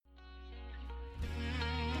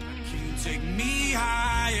take me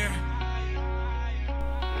higher?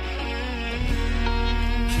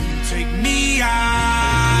 Can you take me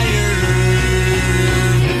higher?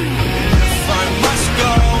 If I must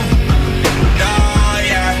go, oh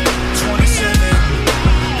yeah, 27,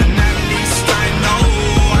 then at least I know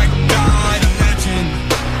I got a legend.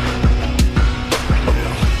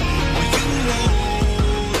 Will you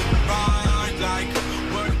hold it right like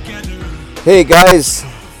we're together? Hey guys,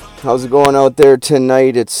 how's it going out there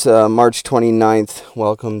tonight? It's March 29th.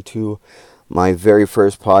 Welcome to my very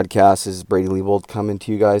first podcast. This is Brady Leibold coming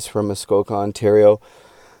to you guys from Muskoka, Ontario.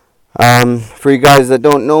 For you guys that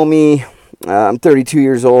don't know me, I'm 32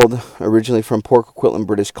 years old, originally from Port Coquitlam,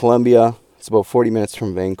 British Columbia. It's about 40 minutes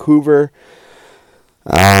from Vancouver.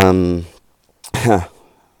 Once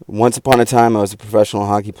upon a time, I was a professional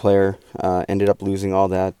hockey player. Ended up losing all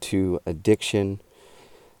that to addiction,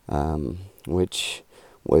 which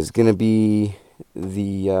was going to be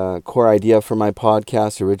the core idea for my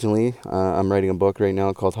podcast originally. I'm writing a book right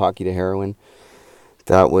now called Hockey to Heroin.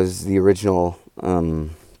 That was the original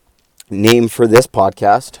name for this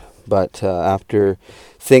podcast, but after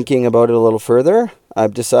thinking about it a little further,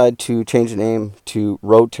 I've decided to change the name to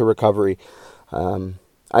Road to Recovery.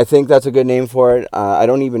 I think that's a good name for it. I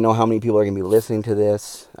don't even know how many people are going to be listening to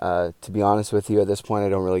this. To be honest with you, at this point, I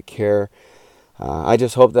don't really care. I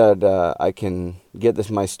just hope that I can get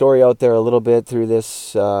my story out there a little bit through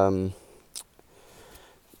this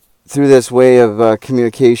way of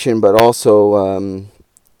communication, but also,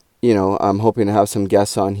 I'm hoping to have some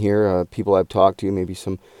guests on here, people I've talked to, maybe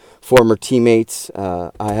some former teammates.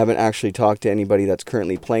 I haven't actually talked to anybody that's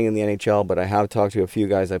currently playing in the NHL, but I have talked to a few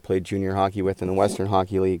guys I played junior hockey with in the Western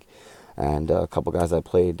Hockey League, and a couple guys I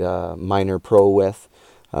played minor pro with.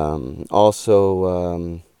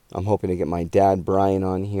 I'm hoping to get my dad, Brian,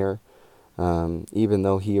 on here, even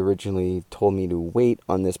though he originally told me to wait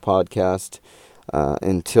on this podcast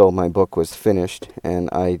until my book was finished. And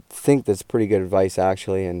I think that's pretty good advice,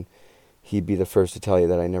 actually, and he'd be the first to tell you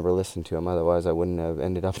that I never listened to him. Otherwise, I wouldn't have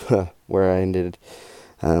ended up where I ended.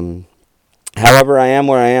 However, I am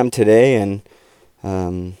where I am today, and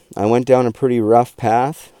I went down a pretty rough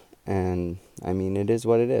path, and, I mean, it is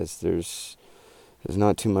what it is. There's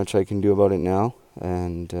not too much I can do about it now.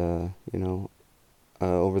 And,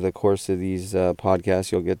 over the course of these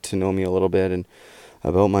podcasts, you'll get to know me a little bit and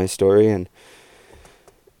about my story. And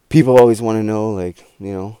people always want to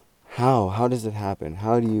know, how does it happen?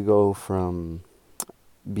 How do you go from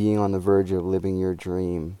being on the verge of living your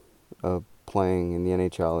dream of playing in the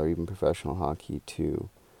NHL or even professional hockey to,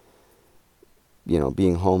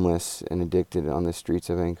 being homeless and addicted on the streets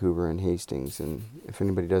of Vancouver and Hastings? And if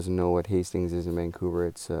anybody doesn't know what Hastings is in Vancouver,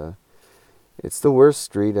 it's the worst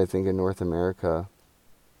street, I think, in North America,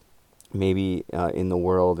 maybe in the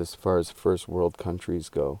world as far as first world countries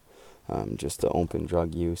go. Just the open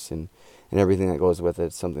drug use and everything that goes with it.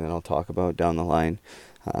 It's something that I'll talk about down the line.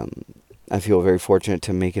 I feel very fortunate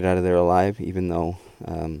to make it out of there alive, even though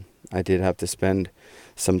I did have to spend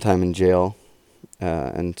some time in jail,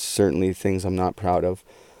 and certainly things I'm not proud of.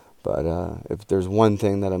 But if there's one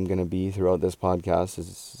thing that I'm going to be throughout this podcast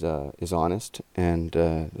is honest. And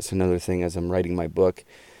it's another thing as I'm writing my book,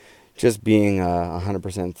 just being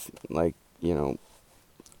 100%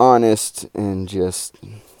 honest and just,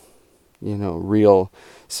 real,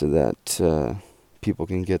 so that people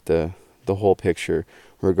can get the whole picture,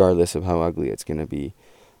 regardless of how ugly it's going to be.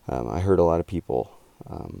 I hurt a lot of people.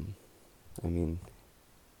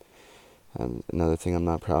 Another thing I'm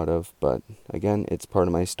not proud of, but again, it's part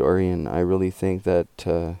of my story, and I really think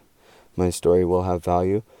that my story will have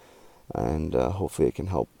value, and hopefully it can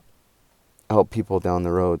help people down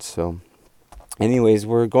the road. So anyways,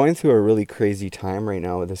 we're going through a really crazy time right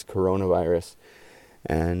now with this coronavirus,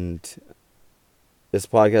 and this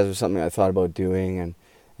podcast was something I thought about doing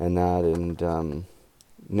and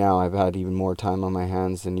now I've had even more time on my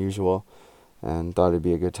hands than usual, and thought it'd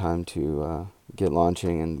be a good time to get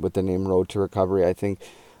launching. And with the name Road to Recovery, I think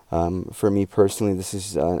for me personally, this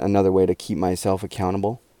is another way to keep myself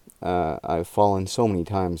accountable. I've fallen so many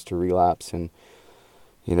times to relapse, and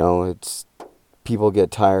it's people get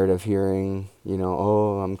tired of hearing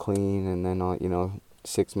oh, I'm clean, and then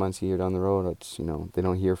 6 months, a year down the road, it's they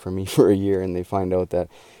don't hear from me for a year, and they find out that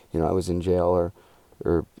I was in jail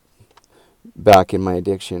or back in my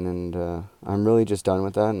addiction. And I'm really just done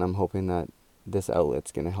with that, and I'm hoping that this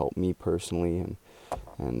outlet's going to help me personally,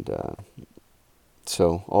 and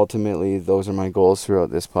so ultimately those are my goals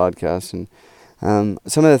throughout this podcast. And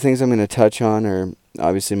some of the things I'm going to touch on are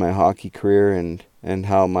obviously my hockey career and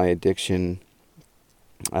how my addiction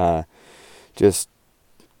just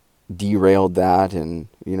derailed that, and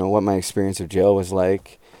what my experience of jail was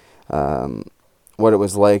like. um, what it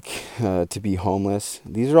was like to be homeless.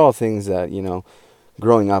 These are all things that,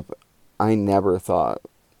 growing up, I never thought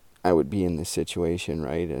I would be in this situation,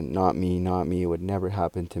 right? And not me, it would never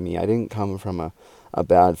happen to me. I didn't come from a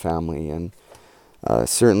bad family, and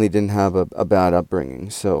certainly didn't have a bad upbringing.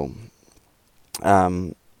 So,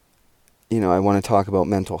 um, I want to talk about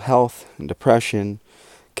mental health and depression,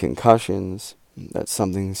 concussions. That's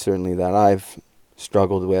something certainly that I've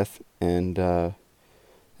struggled with, and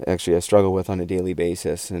actually I struggle with on a daily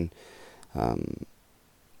basis. And um,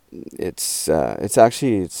 it's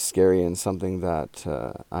scary, and something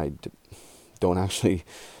that don't actually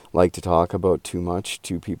like to talk about too much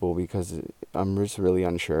to people, because I'm just really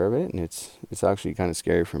unsure of it, and it's actually kind of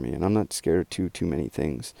scary for me. And I'm not scared of too many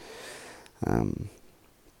things. Um,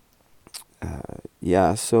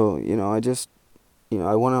 yeah, so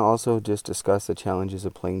I want to also just discuss the challenges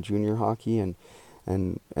of playing junior hockey, and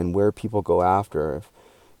where people go after. If,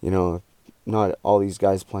 not all these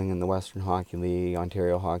guys playing in the Western Hockey League,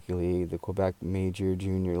 Ontario Hockey League, the Quebec Major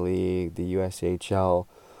Junior League, the USHL,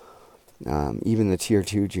 even the Tier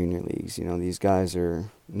 2 junior leagues. These guys are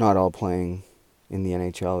not all playing in the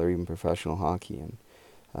NHL or even professional hockey.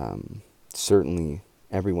 And certainly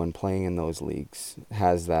everyone playing in those leagues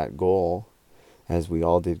has that goal, as we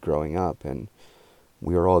all did growing up, and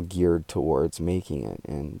we are all geared towards making it.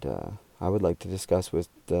 And I would like to discuss what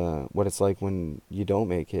it's like when you don't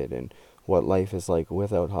make it, and what life is like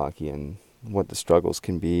without hockey, and what the struggles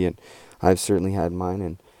can be. And I've certainly had mine,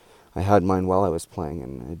 and I had mine while I was playing.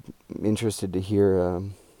 And I'm interested to hear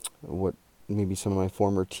what maybe some of my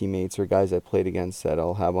former teammates or guys I played against that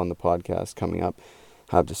I'll have on the podcast coming up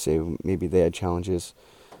have to say. Maybe they had challenges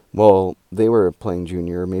while they were playing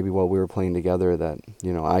junior, or maybe while we were playing together, that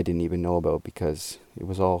I didn't even know about, because it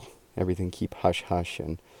was all everything keep hush hush.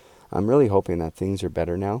 And I'm really hoping that things are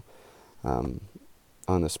better now,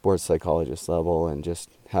 on the sports psychologist level, and just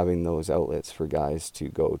having those outlets for guys to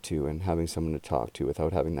go to, and having someone to talk to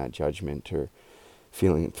without having that judgment, or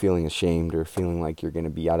feeling ashamed, or feeling like you're going to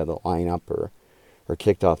be out of the lineup, or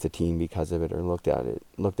kicked off the team because of it, or looked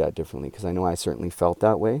at differently. Because I know I certainly felt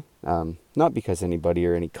that way. Not because anybody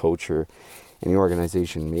or any coach or any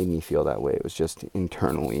organization made me feel that way. It was just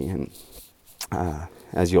internally. And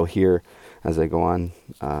as you'll hear as I go on,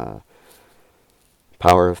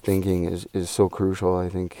 power of thinking is so crucial. I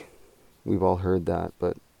think we've all heard that,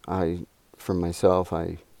 but for myself,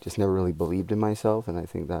 I just never really believed in myself, and I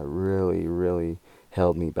think that really, really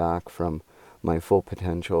held me back from my full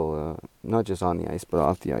potential, not just on the ice, but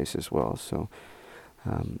off the ice as well. So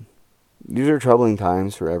these are troubling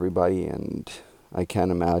times for everybody, and I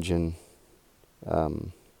can't imagine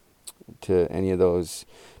to any of those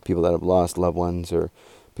people that have lost loved ones, or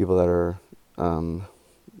people that are,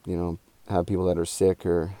 have people that are sick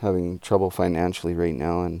or having trouble financially right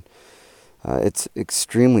now. And it's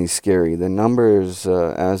extremely scary. The numbers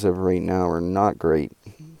as of right now are not great.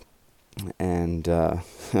 And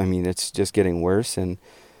it's just getting worse. And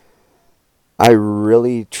I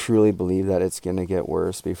really, truly believe that it's going to get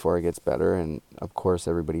worse before it gets better. And of course,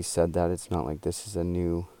 everybody said that. It's not like this is a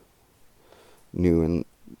new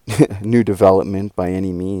new development by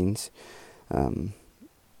any means.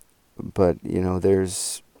 But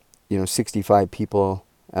there's 65 people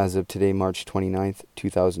as of today, March 29th,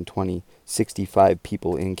 2020, 65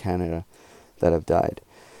 people in Canada that have died.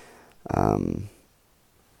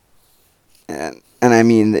 And I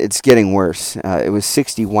mean, it's getting worse. It was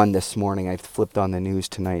 61 this morning. I flipped on the news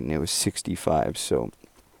tonight, and it was 65. So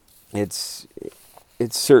it's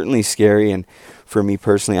certainly scary. And for me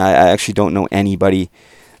personally, I actually don't know anybody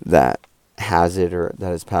that has it or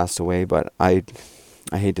that has passed away. But I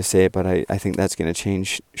hate to say it, but I think that's going to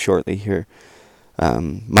change shortly here.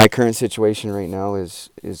 My current situation right now is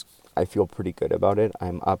I feel pretty good about it.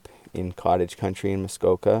 I'm up in cottage country in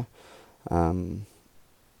Muskoka,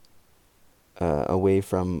 away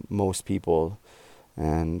from most people,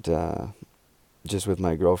 and just with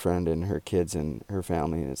my girlfriend and her kids and her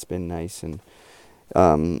family, and it's been nice. And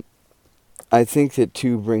I think that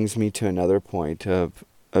too brings me to another point of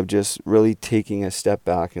just really taking a step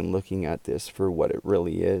back and looking at this for what it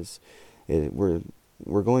really is. We're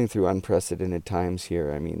going through unprecedented times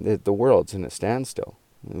here. I mean, the world's in a standstill.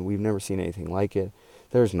 We've never seen anything like it.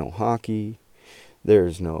 There's no hockey.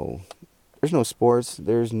 There's no sports.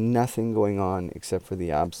 There's nothing going on except for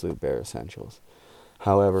the absolute bare essentials.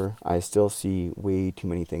 However, I still see way too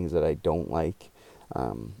many things that I don't like.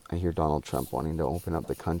 I hear Donald Trump wanting to open up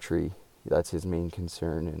the country. That's his main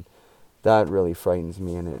concern, and that really frightens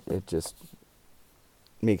me, and it just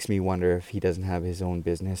makes me wonder if he doesn't have his own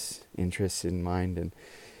business interests in mind.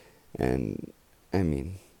 And I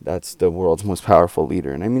mean, that's the world's most powerful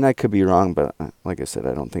leader. And I mean, I could be wrong, but like I said,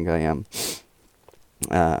 I don't think I am.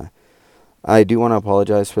 I do want to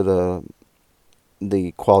apologize for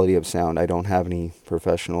the quality of sound. I don't have any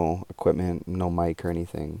professional equipment, no mic or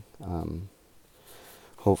anything.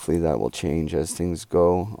 Hopefully that will change as things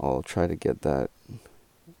go. I'll try to get that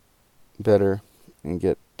better and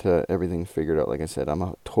get everything figured out. Like I said, I'm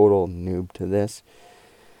a total noob to this,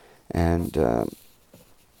 and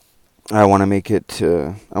I want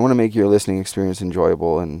to make your listening experience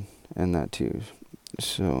enjoyable and that too.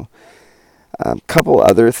 So, a couple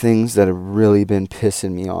other things that have really been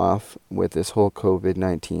pissing me off with this whole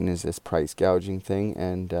COVID-19 is this price gouging thing.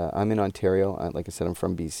 And I'm in Ontario. Like I said, I'm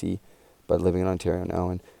from BC, but living in Ontario now.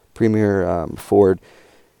 And Premier Ford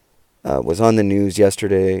was on the news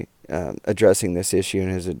yesterday addressing this issue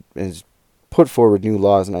and has put forward new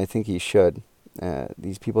laws, and I think he should.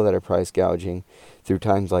 These people that are price gouging through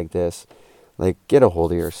times like this, like, get a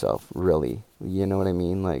hold of yourself, really. You know what I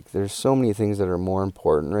mean? Like, there's so many things that are more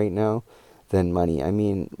important right now than money. I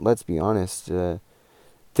mean, let's be honest.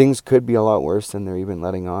 Things could be a lot worse than they're even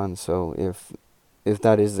letting on. So if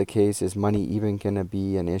that is the case, is money even going to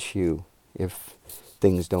be an issue if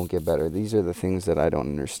things don't get better? These are the things that I don't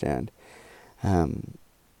understand.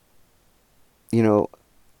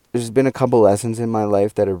 There's been a couple lessons in my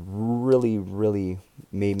life that have really, really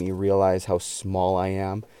made me realize how small I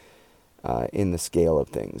am in the scale of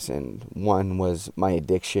things. And one was my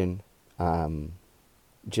addiction. I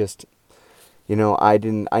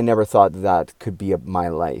never thought that could be my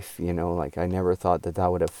life, like I never thought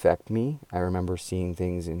that would affect me. I remember seeing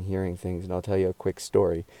things and hearing things, and I'll tell you a quick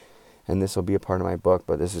story, and this will be a part of my book,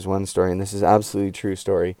 but this is one story, and this is absolutely true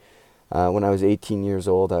story. When I was 18 years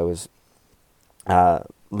old, I was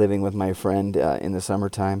living with my friend in the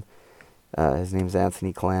summertime. His name's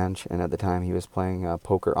Anthony Calange, and at the time he was playing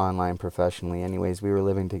poker online professionally. Anyways, we were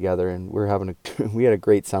living together, and we had a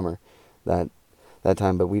great summer that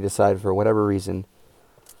time, but we decided for whatever reason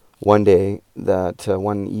one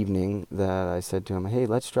evening that I said to him, hey,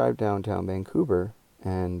 let's drive downtown Vancouver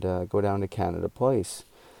and go down to Canada Place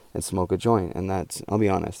and smoke a joint. And I'll be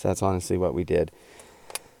honest, that's honestly what we did.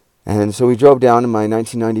 And so we drove down in my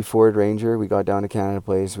 1990 Ford Ranger. We got down to Canada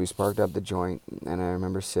Place. We sparked up the joint, and I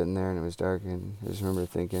remember sitting there, and it was dark, and I just remember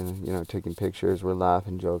thinking, taking pictures. We're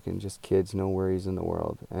laughing, joking, just kids, no worries in the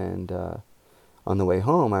world. And on the way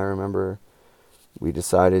home, I remember we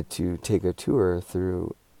decided to take a tour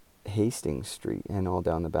through Hastings Street and all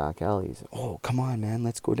down the back alleys. Oh, come on, man,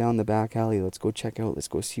 let's go down the back alley. Let's go check out. Let's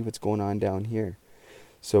go see what's going on down here.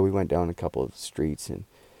 So we went down a couple of streets, and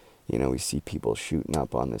we see people shooting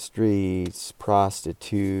up on the streets,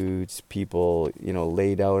 prostitutes, people,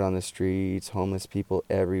 laid out on the streets, homeless people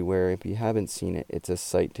everywhere. If you haven't seen it, it's a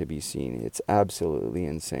sight to be seen. It's absolutely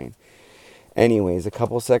insane. Anyways, a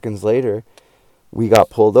couple seconds later, we got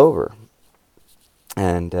pulled over.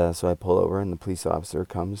 And so I pull over, and the police officer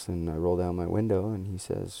comes, and I roll down my window, and he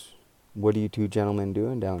says, what are you two gentlemen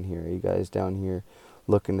doing down here? Are you guys down here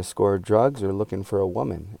looking to score drugs or looking for a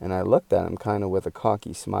woman? And I looked at him kind of with a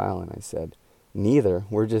cocky smile, and I said, neither.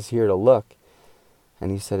 We're just here to look. And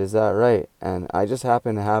he said, is that right? And I just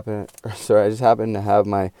happened to have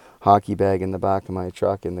my hockey bag in the back of my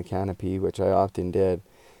truck in the canopy, which I often did.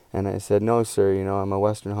 And I said, no, sir, I'm a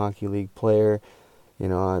Western Hockey League player.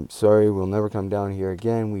 I'm sorry, we'll never come down here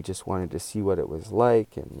again. We just wanted to see what it was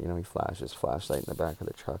like. And, he flashed his flashlight in the back of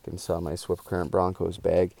the truck and saw my Swift Current Broncos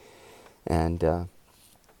bag. And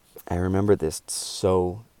I remember this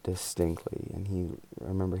so distinctly. And I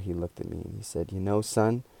remember he looked at me and he said,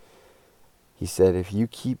 son, he said, if you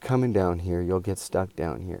keep coming down here, you'll get stuck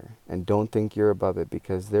down here. And don't think you're above it,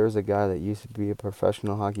 because there's a guy that used to be a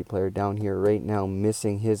professional hockey player down here right now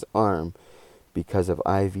missing his arm because of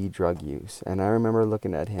IV drug use. And I remember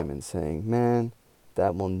looking at him and saying, man,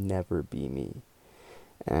 that will never be me.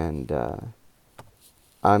 And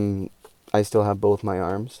I still have both my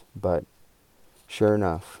arms, but sure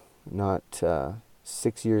enough, not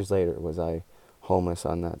 6 years later was I homeless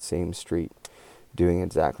on that same street, doing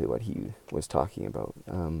exactly what he was talking about.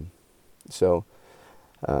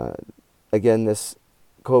 Again, this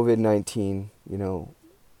COVID-19,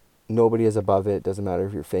 nobody is above it. Doesn't matter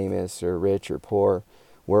if you're famous or rich or poor.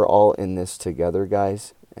 We're all in this together,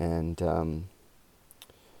 guys. And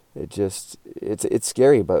it's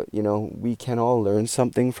scary, but we can all learn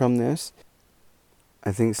something from this.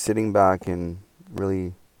 I think sitting back and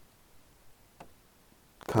really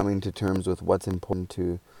coming to terms with what's important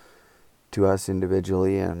to us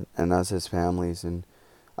individually and us as families. And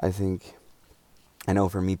I know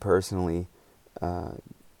for me personally,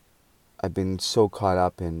 I've been so caught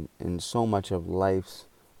up in so much of life's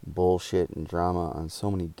bullshit and drama on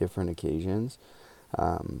so many different occasions.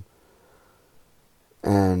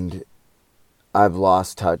 And I've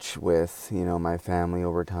lost touch with, my family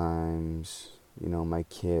over times, my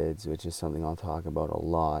kids, which is something I'll talk about a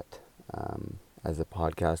lot as the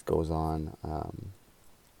podcast goes on.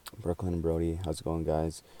 Brooklyn and Brody, how's it going,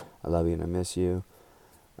 guys? I love you and I miss you.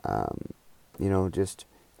 Just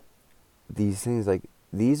these things, like,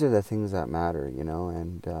 these are the things that matter,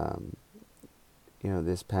 and,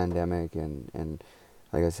 this pandemic and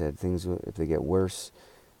like I said, things, if they get worse,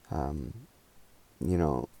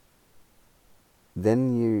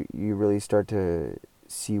 then you really start to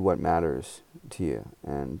see what matters to you.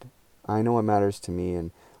 And I know what matters to me,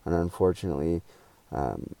 and unfortunately,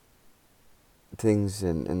 things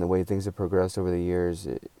and the way things have progressed over the years,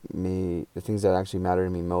 the things that actually matter to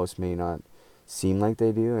me most may not seem like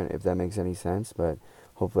they do, and if that makes any sense, but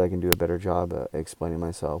hopefully I can do a better job explaining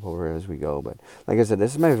myself over as we go. But like I said,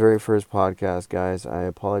 this is my very first podcast, guys. I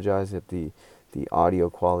apologize if the audio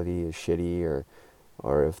quality is shitty,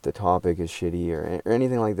 or if the topic is shitty, or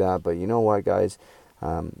anything like that. But you know what, guys?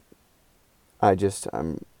 I'm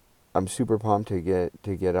super pumped to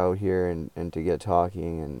get out here and to get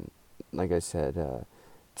talking, and like I said,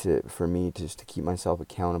 for me just to keep myself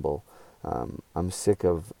accountable. I'm sick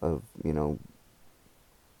of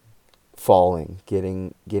falling,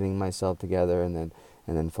 getting myself together and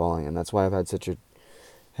then falling, and that's why I've had such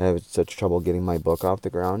trouble getting my book off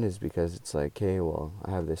the ground, is because it's like, hey, well,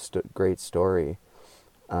 I have this great story.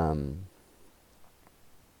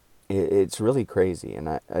 It's really crazy, and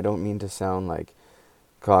I don't mean to sound like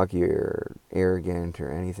cocky or arrogant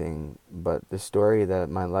or anything, but the story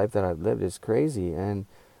that my life that I've lived is crazy, and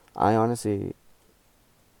I honestly,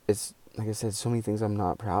 it's like I said, so many things I'm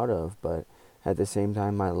not proud of, but at the same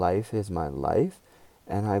time, my life is my life,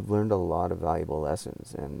 and I've learned a lot of valuable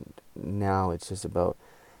lessons, and now it's just about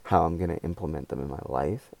how I'm going to implement them in my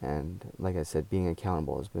life. And like I said, being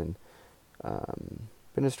accountable has been a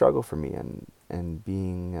struggle for me, and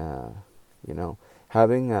being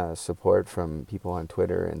having support from people on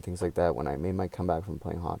Twitter and things like that when I made my comeback from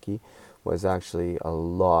playing hockey was actually a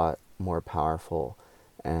lot more powerful,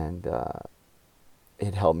 and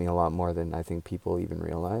it helped me a lot more than I think people even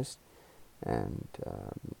realized. And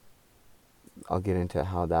I'll get into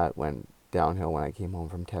how that went downhill when I came home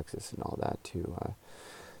from Texas and all that too.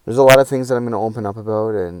 There's a lot of things that I'm going to open up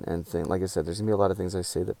about, and think, like I said, there's going to be a lot of things I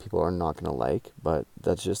say that people are not going to like, but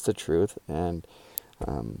that's just the truth, and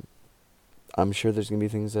I'm sure there's going to be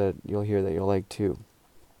things that you'll hear that you'll like too.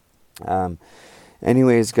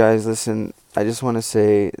 Anyways, guys, listen, I just want to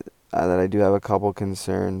say that I do have a couple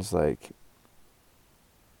concerns, like,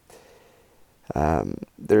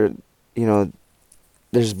 there's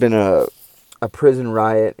been a prison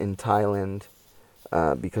riot in Thailand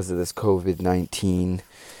because of this COVID-19.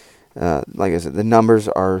 Like I said, the numbers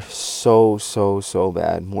are so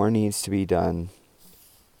bad. More needs to be done.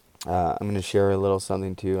 I'm going to share a little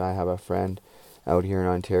something too. I have a friend out here in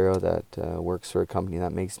Ontario that works for a company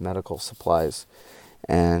that makes medical supplies,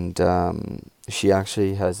 and she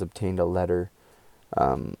actually has obtained a letter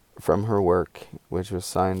from her work, which was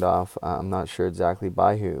signed off, I'm not sure exactly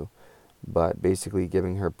by who, but basically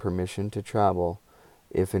giving her permission to travel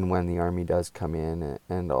if and when the army does come in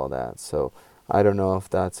and all that. So I don't know if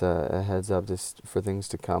that's a heads up for things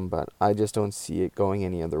to come, but I just don't see it going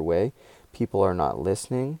any other way. People are not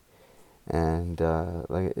listening, and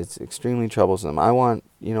it's extremely troublesome. I want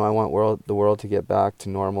the world to get back to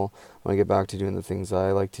normal. I want to get back to doing the things that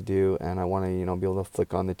I like to do, and I want to be able to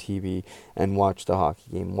flick on the TV and watch the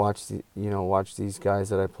hockey game, watch these guys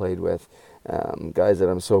that I played with, guys that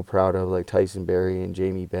I'm so proud of, like Tyson Barrie and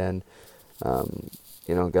Jamie Benn,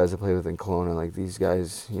 guys I played with in Kelowna. Like, these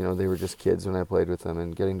guys, they were just kids when I played with them,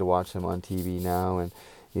 and getting to watch them on TV now, and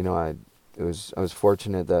I was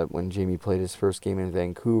fortunate that when Jamie played his first game in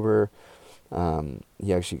Vancouver,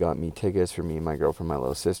 he actually got me tickets for me and my girlfriend, my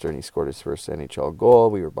little sister, and he scored his first NHL goal.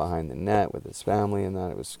 We were behind the net with his family, and that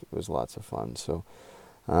it was lots of fun. So,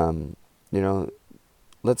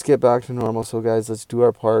 let's get back to normal. So, guys, let's do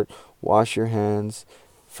our part. Wash your hands.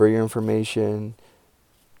 For your information,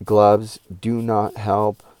 gloves do not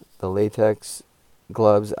help. The latex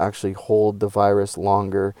gloves actually hold the virus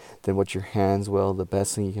longer than what your hands will. The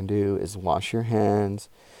best thing you can do is wash your hands.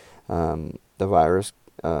 The virus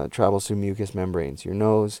travels through mucous membranes, your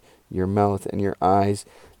nose, your mouth, and your eyes.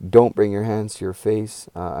 Don't bring your hands to your face.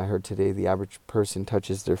 I heard today the average person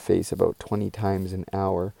touches their face about 20 times an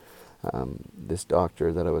hour. This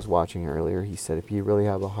doctor that I was watching earlier, he said, if you really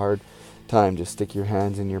have a hard time, just stick your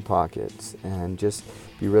hands in your pockets and just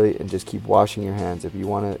keep washing your hands. If you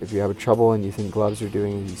have trouble and you think gloves are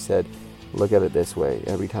doing it, he said, look at it this way.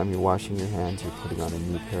 Every time you're washing your hands, you're putting on a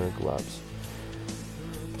new pair of gloves.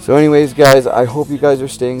 So anyways, guys, I hope you guys are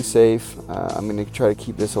staying safe. I'm going to try to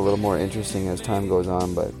keep this a little more interesting as time goes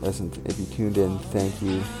on, but listen, if you tuned in, thank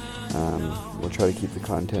you. We'll try to keep the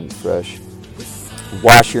content fresh.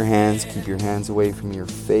 Wash your hands, keep your hands away from your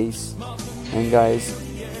face. And guys,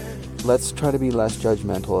 let's try to be less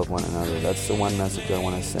judgmental of one another. That's the one message I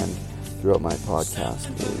want to send throughout my podcast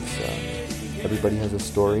is everybody has a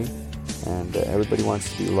story, and everybody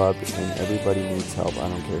wants to be loved, and everybody needs help. I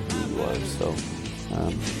don't care who you are. So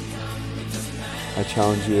I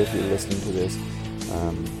challenge you, if you're listening to this,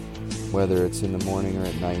 whether it's in the morning or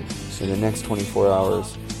at night, in the next 24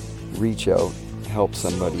 hours, reach out, help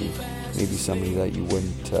somebody, maybe somebody that you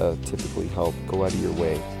wouldn't typically help. Go out of your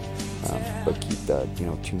way, but keep that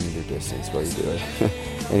 2-meter distance while you do it.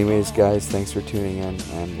 Anyways, guys, thanks for tuning in,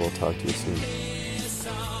 and we'll talk to you soon.